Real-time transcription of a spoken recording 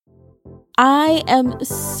I am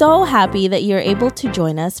so happy that you're able to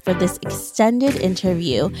join us for this extended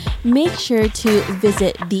interview. Make sure to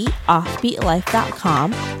visit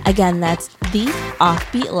theoffbeatlife.com. Again, that's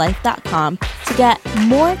theoffbeatlife.com to get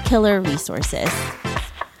more killer resources.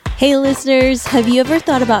 Hey listeners, have you ever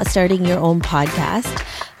thought about starting your own podcast?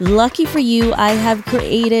 Lucky for you, I have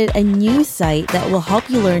created a new site that will help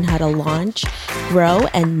you learn how to launch, grow,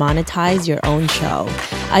 and monetize your own show.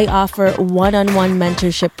 I offer one-on-one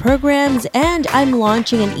mentorship programs, and I'm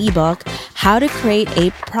launching an ebook, How to Create a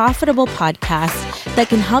Profitable Podcast, that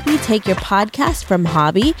can help you take your podcast from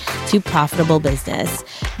hobby to profitable business.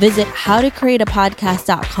 Visit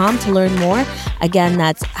howtocreateapodcast.com to learn more. Again,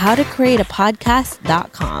 that's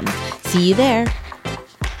howtocreateapodcast.com. See you there.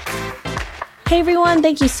 Hey everyone,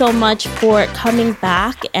 thank you so much for coming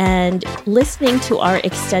back and listening to our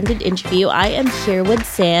extended interview. I am here with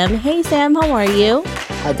Sam. Hey Sam, how are you?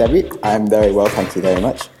 Hi Debbie, I'm very well, thank you very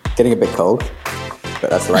much. Getting a bit cold, but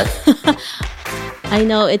that's life. I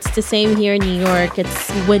know, it's the same here in New York. It's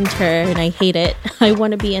winter and I hate it. I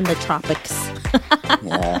want to be in the tropics.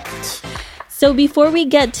 Yeah. So before we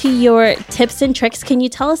get to your tips and tricks, can you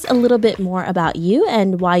tell us a little bit more about you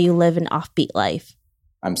and why you live an offbeat life?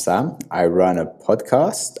 I'm Sam. I run a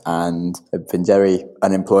podcast and I've been very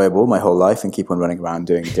unemployable my whole life and keep on running around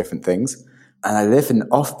doing different things. And I live an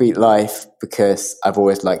offbeat life because I've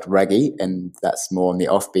always liked reggae, and that's more on the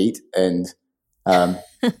offbeat. And I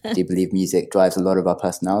do believe music drives a lot of our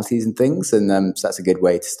personalities and things. And so that's a good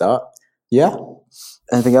way to start. Yeah.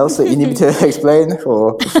 Anything else that you need me to explain?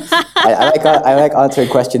 Or I like answering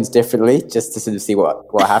questions differently just to sort of see what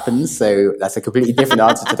happens. So that's a completely different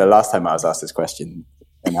answer to the last time I was asked this question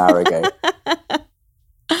an hour ago.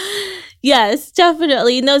 Yes,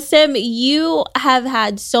 definitely. No, Sam, you have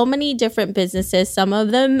had so many different businesses. Some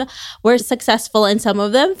of them were successful and some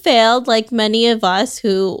of them failed, like many of us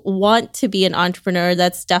who want to be an entrepreneur.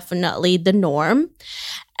 That's definitely the norm.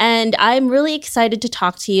 And I'm really excited to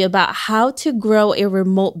talk to you about how to grow a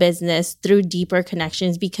remote business through deeper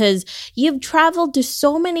connections, because you've traveled to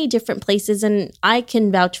so many different places. And I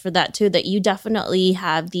can vouch for that too, that you definitely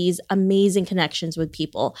have these amazing connections with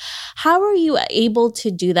people. How are you able to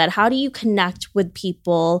do that? How do you connect with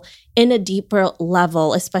people in a deeper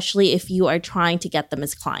level, especially if you are trying to get them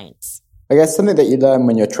as clients? I guess something that you learn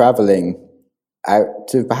when you're traveling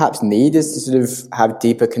to perhaps need is to sort of have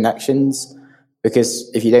deeper connections. Because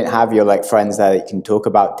if you don't have your friends there that you can talk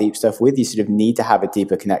about deep stuff with, you sort of need to have a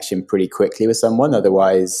deeper connection pretty quickly with someone.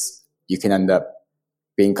 Otherwise, you can end up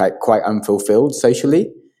being quite unfulfilled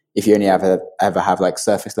socially if you only ever have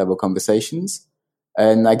surface level conversations.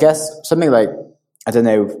 And I guess something I don't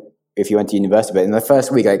know if you went to university, but in the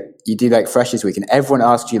first week, you do Freshers Week, and everyone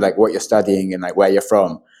asks you what you're studying and where you're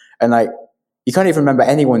from, and you can't even remember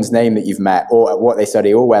anyone's name that you've met or what they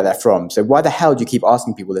study or where they're from. So why the hell do you keep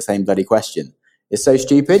asking people the same bloody question? It's so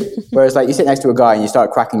stupid. Whereas you sit next to a guy and you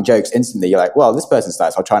start cracking jokes instantly. You're like, well, this person's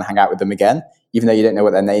nice. I'll try and hang out with them again, even though you don't know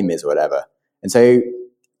what their name is or whatever. And so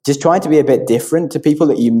just trying to be a bit different to people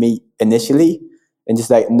that you meet initially, and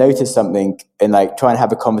just notice something and try and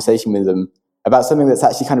have a conversation with them about something that's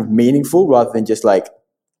actually kind of meaningful rather than just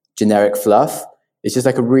generic fluff. It's just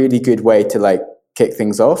a really good way to kick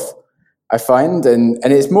things off, I find. And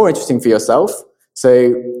it's more interesting for yourself.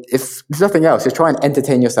 So if nothing else, just try and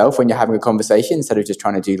entertain yourself when you're having a conversation instead of just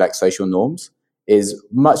trying to do social norms is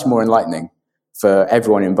much more enlightening for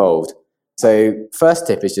everyone involved. So first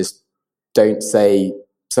tip is just don't say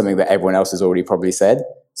something that everyone else has already probably said.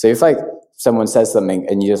 So if someone says something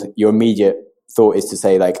and your immediate thought is to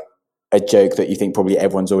say a joke that you think probably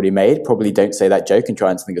everyone's already made, probably don't say that joke and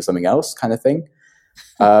try and think of something else kind of thing.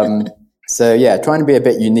 So yeah, trying to be a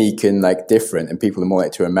bit unique and different, and people are more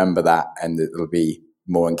likely to remember that, and it'll be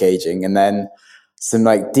more engaging. And then some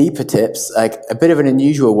deeper tips, a bit of an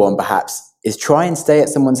unusual one perhaps, is try and stay at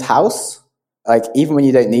someone's house, even when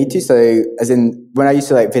you don't need to. So as in when I used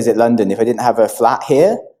to visit London, if I didn't have a flat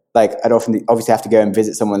here, I'd often obviously have to go and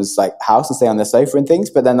visit someone's house and stay on their sofa and things.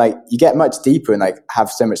 But then you get much deeper and have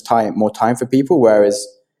so much more time for people. Whereas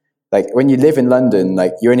when you live in London,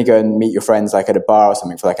 you only go and meet your friends at a bar or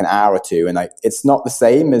something for an hour or two. And it's not the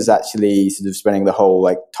same as actually sort of spending the whole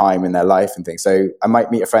time in their life and things. So I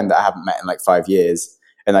might meet a friend that I haven't met in 5 years.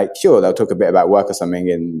 And sure, they'll talk a bit about work or something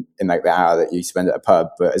in the hour that you spend at a pub.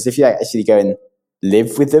 But as if you actually go and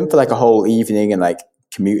live with them for a whole evening and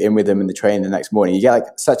commute in with them in the train the next morning, you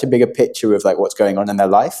get such a bigger picture of what's going on in their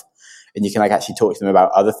life. And you can actually talk to them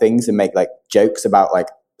about other things and make jokes about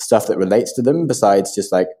stuff that relates to them besides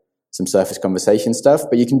just some surface conversation stuff.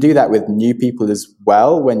 But you can do that with new people as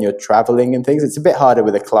well when you're traveling and things. It's a bit harder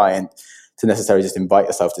with a client to necessarily just invite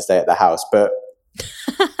yourself to stay at the house. But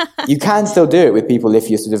you can still do it with people if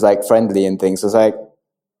you're sort of like friendly and things. So it's like,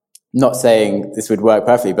 not saying this would work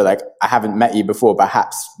perfectly, but like, I haven't met you before.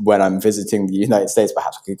 Perhaps when I'm visiting the United States,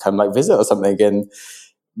 perhaps I could come like visit or something. And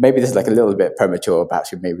maybe this is like a little bit premature.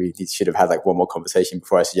 Perhaps maybe you should have had like one more conversation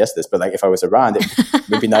before I suggest this. But like, if I was around, it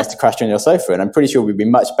would be nice to crash on your sofa. And I'm pretty sure we'd be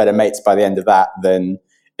much better mates by the end of that than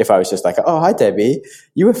if I was just like, oh, hi, Debbie,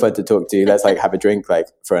 you were fun to talk to. Let's like have a drink like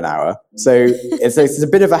for an hour. So it's a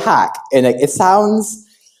bit of a hack. And it sounds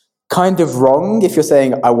kind of wrong if you're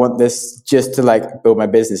saying, I want this just to like build my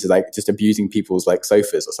business, like just abusing people's like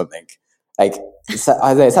sofas or something. Like, it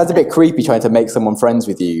sounds a bit creepy trying to make someone friends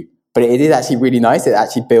with you, but it is actually really nice. It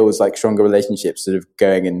actually builds like stronger relationships, sort of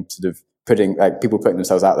going and sort of putting like people putting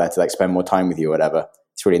themselves out there to like spend more time with you or whatever.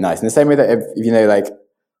 It's really nice. In the same way that if you know, like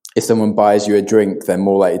if someone buys you a drink, they're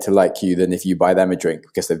more likely to like you than if you buy them a drink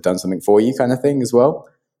because they've done something for you kind of thing as well.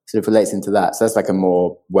 Sort of relates into that. So that's like a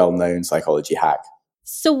more well-known psychology hack.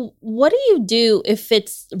 So what do you do if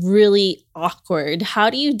it's really awkward? How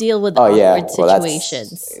do you deal with awkward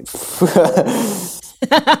situations?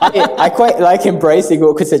 I quite like embracing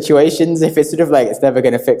awkward situations. If it's sort of like it's never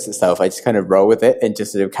going to fix itself, I just kind of roll with it and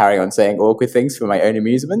just sort of carry on saying awkward things for my own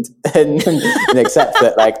amusement and accept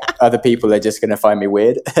that like other people are just going to find me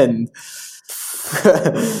weird. And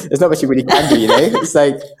there's not much you really can do, you know? It's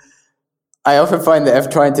like, I often find that if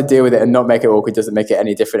trying to deal with it and not make it awkward doesn't make it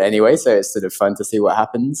any different anyway. So it's sort of fun to see what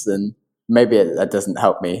happens. And maybe that doesn't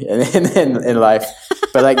help me in life.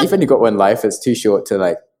 But like, you've only got one life. It's too short to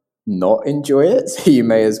like not enjoy it. So you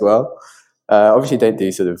may as well. Obviously don't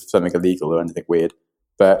do sort of something illegal or anything weird.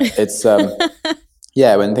 But it's,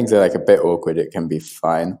 yeah, when things are like a bit awkward, it can be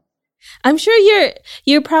fine. I'm sure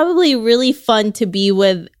you're probably really fun to be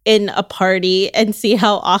with in a party and see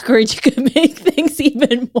how awkward you can make things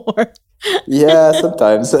even more. Yeah,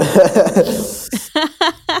 sometimes. Sort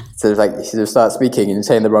of like you sort of start speaking and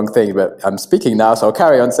saying the wrong thing, but I'm speaking now, so I'll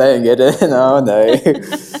carry on saying it. And oh no.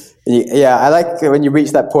 Yeah, I like when you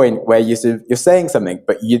reach that point where you're saying something,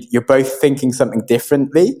 but you're both thinking something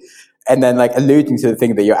differently, and then like alluding to the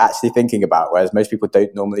thing that you're actually thinking about, whereas most people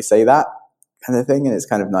don't normally say that kind of thing, and it's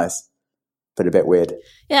kind of nice, but a bit weird.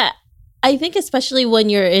 Yeah. I think especially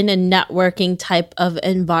when you're in a networking type of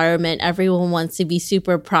environment, everyone wants to be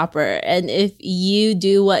super proper. And if you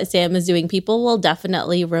do what Sam is doing, people will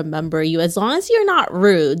definitely remember you as long as you're not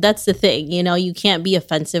rude. That's the thing. You know, you can't be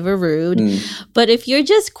offensive or rude. But if you're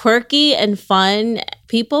just quirky and fun,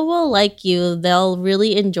 people will like you. They'll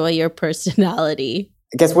really enjoy your personality.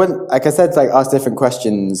 I guess like I said, like ask different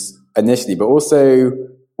questions initially, but also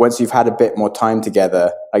once you've had a bit more time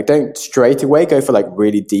together, like don't straight away go for like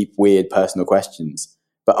really deep, weird personal questions.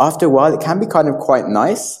 But after a while, it can be kind of quite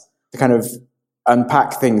nice to kind of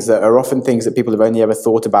unpack things that are often things that people have only ever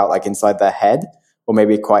thought about like inside their head or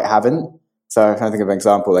maybe quite haven't. So I'm trying to think of an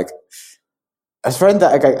example, like a friend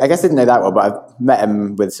that I guess I didn't know that well, but I've met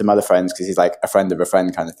him with some other friends because he's like a friend of a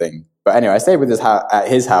friend kind of thing. But anyway, I stayed with at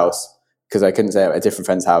his house because I couldn't stay at a different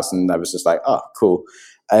friend's house, and I was just like, oh, cool.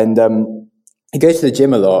 And he goes to the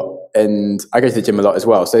gym a lot, and I go to the gym a lot as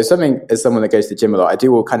well. So as someone that goes to the gym a lot, I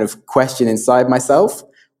do all kind of question inside myself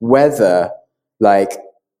whether like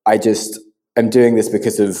I just am doing this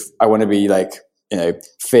because of I want to be like, you know,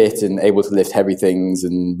 fit and able to lift heavy things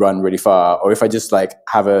and run really far, or if I just like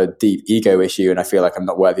have a deep ego issue and I feel like I'm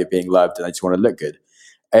not worthy of being loved and I just want to look good.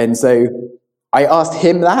 And so I asked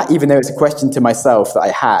him that, even though it's a question to myself that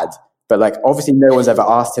I had, but like obviously no one's ever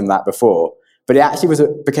asked him that before. But it actually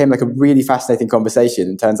became like a really fascinating conversation.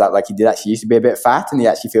 And turns out like he did actually used to be a bit fat, and he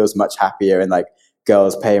actually feels much happier, and like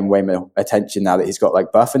girls pay him way more attention now that he's got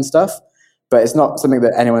like buff and stuff. But it's not something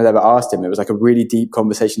that anyone had ever asked him. It was like a really deep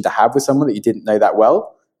conversation to have with someone that you didn't know that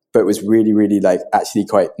well, but it was really, really like actually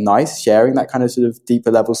quite nice sharing that kind of sort of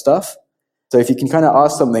deeper level stuff. So if you can kind of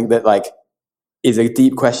ask something that like is a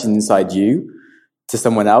deep question inside you to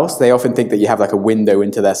someone else, they often think that you have like a window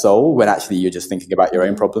into their soul when actually you're just thinking about your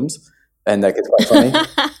own problems. And like it's quite funny.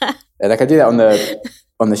 And like I do that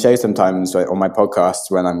on the show sometimes, like, on my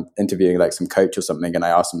podcast when I'm interviewing like some coach or something, and I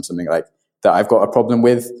ask them something like that I've got a problem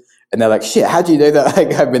with, and they're like, "Shit, how do you know that?"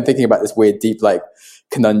 Like, I've been thinking about this weird, deep like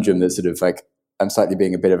conundrum that's sort of like I'm slightly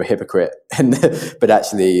being a bit of a hypocrite, but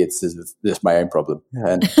actually it's just my own problem.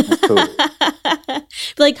 And it's cool.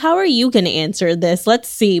 Like, how are you going to answer this? Let's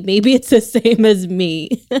see. Maybe it's the same as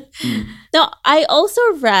me. Now, I also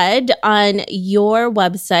read on your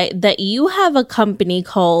website that you have a company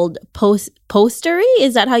called Postery.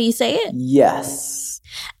 Is that how you say it? Yes.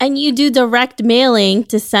 And you do direct mailing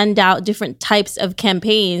to send out different types of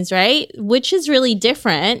campaigns, right? Which is really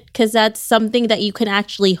different because that's something that you can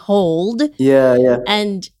actually hold. Yeah.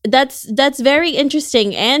 And that's very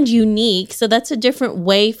interesting and unique. So that's a different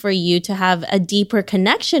way for you to have a deeper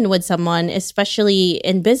connection with someone, especially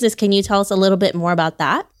in business. Can you tell us a little bit more about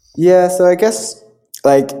that? Yeah, so I guess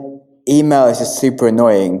like email is just super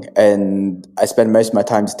annoying and I spend most of my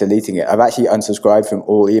time just deleting it. I've actually unsubscribed from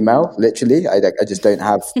all email, literally. I just don't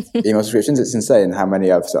have email subscriptions. It's insane how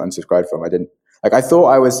many I've unsubscribed from. I thought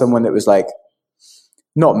I was someone that was like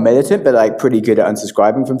not militant, but like pretty good at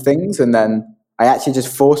unsubscribing from things. And then I actually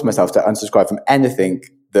just forced myself to unsubscribe from anything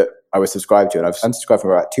that I was subscribed to. And I've unsubscribed from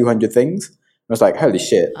about 200 things. I was like, holy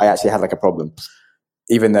shit, I actually had like a problem.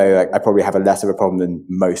 Even though like, I probably have a less of a problem than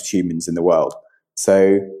most humans in the world.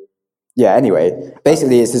 So yeah, anyway,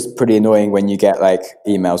 basically it's just pretty annoying when you get like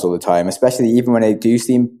emails all the time, especially even when they do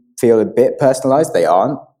feel a bit personalized. They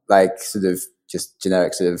aren't, like sort of just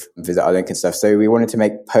generic sort of visit our link and stuff. So we wanted to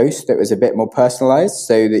make posts that was a bit more personalized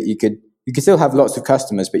so that you could still have lots of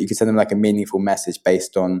customers, but you could send them like a meaningful message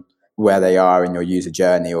based on where they are in your user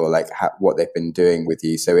journey or like what they've been doing with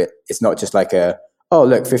you. So it's not just like oh,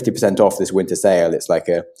 look, 50% off this winter sale. It's like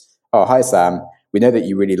oh, hi, Sam. We know that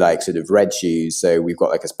you really like sort of red shoes. So we've got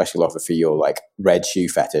like a special offer for your like red shoe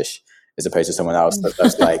fetish as opposed to someone else that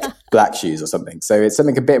does like black shoes or something. So it's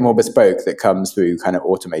something a bit more bespoke that comes through kind of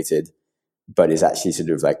automated, but is actually sort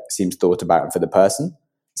of like seems thought about for the person.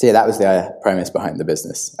 So yeah, that was the premise behind the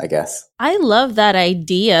business, I guess. I love that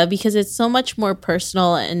idea because it's so much more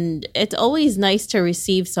personal and it's always nice to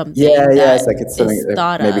receive something. Yeah, it's like it's something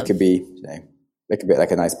that maybe could be, like a bit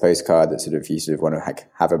like a nice postcard that sort of you sort of want to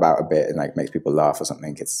have about a bit and like makes people laugh or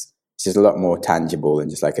something. It's just a lot more tangible than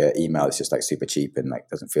just like an email. It's just like super cheap and like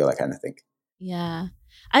doesn't feel like anything. Yeah.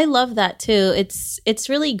 I love that too. It's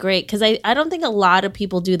really great because I don't think a lot of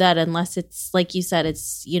people do that unless it's like you said,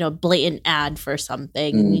 it's, blatant ad for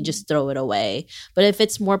something and you just throw it away. But if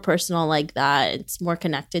it's more personal like that, it's more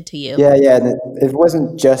connected to you. Yeah. And it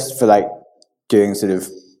wasn't just for like doing sort of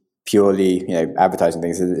purely, advertising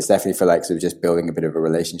things. It's definitely for like sort of just building a bit of a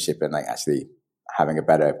relationship and like actually having a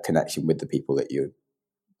better connection with the people that you're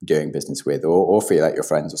doing business with or for like your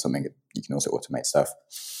friends or something. You can also automate stuff.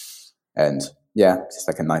 And yeah, it's just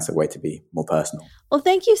like a nicer way to be more personal. Well,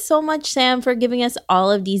 thank you so much, Sam, for giving us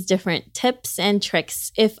all of these different tips and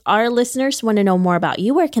tricks. If our listeners want to know more about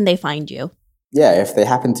you, where can they find you? Yeah, if they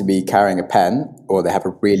happen to be carrying a pen or they have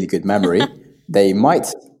a really good memory, they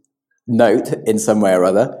might note in some way or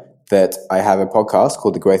other that I have a podcast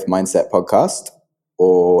called the Growth Mindset Podcast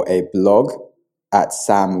or a blog at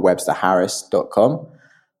samwebsterharris.com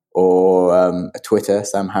or a Twitter,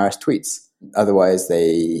 Sam Harris Tweets. Otherwise,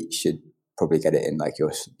 they should probably get it in like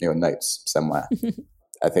your notes somewhere.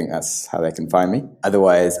 I think that's how they can find me.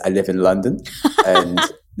 Otherwise, I live in London and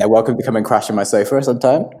they're welcome to come and crash on my sofa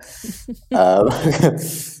sometime.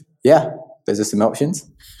 Yeah, those are some options.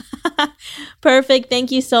 Perfect.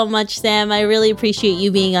 Thank you so much, Sam. I really appreciate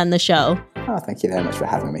you being on the show. Oh, thank you very much for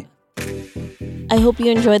having me. I hope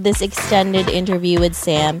you enjoyed this extended interview with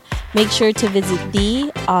Sam. Make sure to visit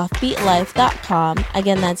theoffbeatlife.com.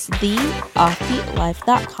 Again, that's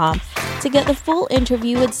theoffbeatlife.com to get the full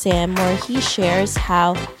interview with Sam where he shares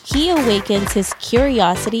how he awakens his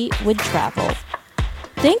curiosity with travel.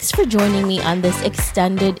 Thanks for joining me on this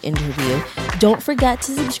extended interview. Don't forget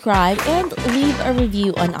to subscribe and leave a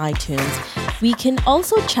review on iTunes. We can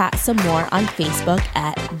also chat some more on Facebook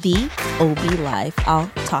at The OB Life.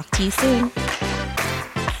 I'll talk to you soon.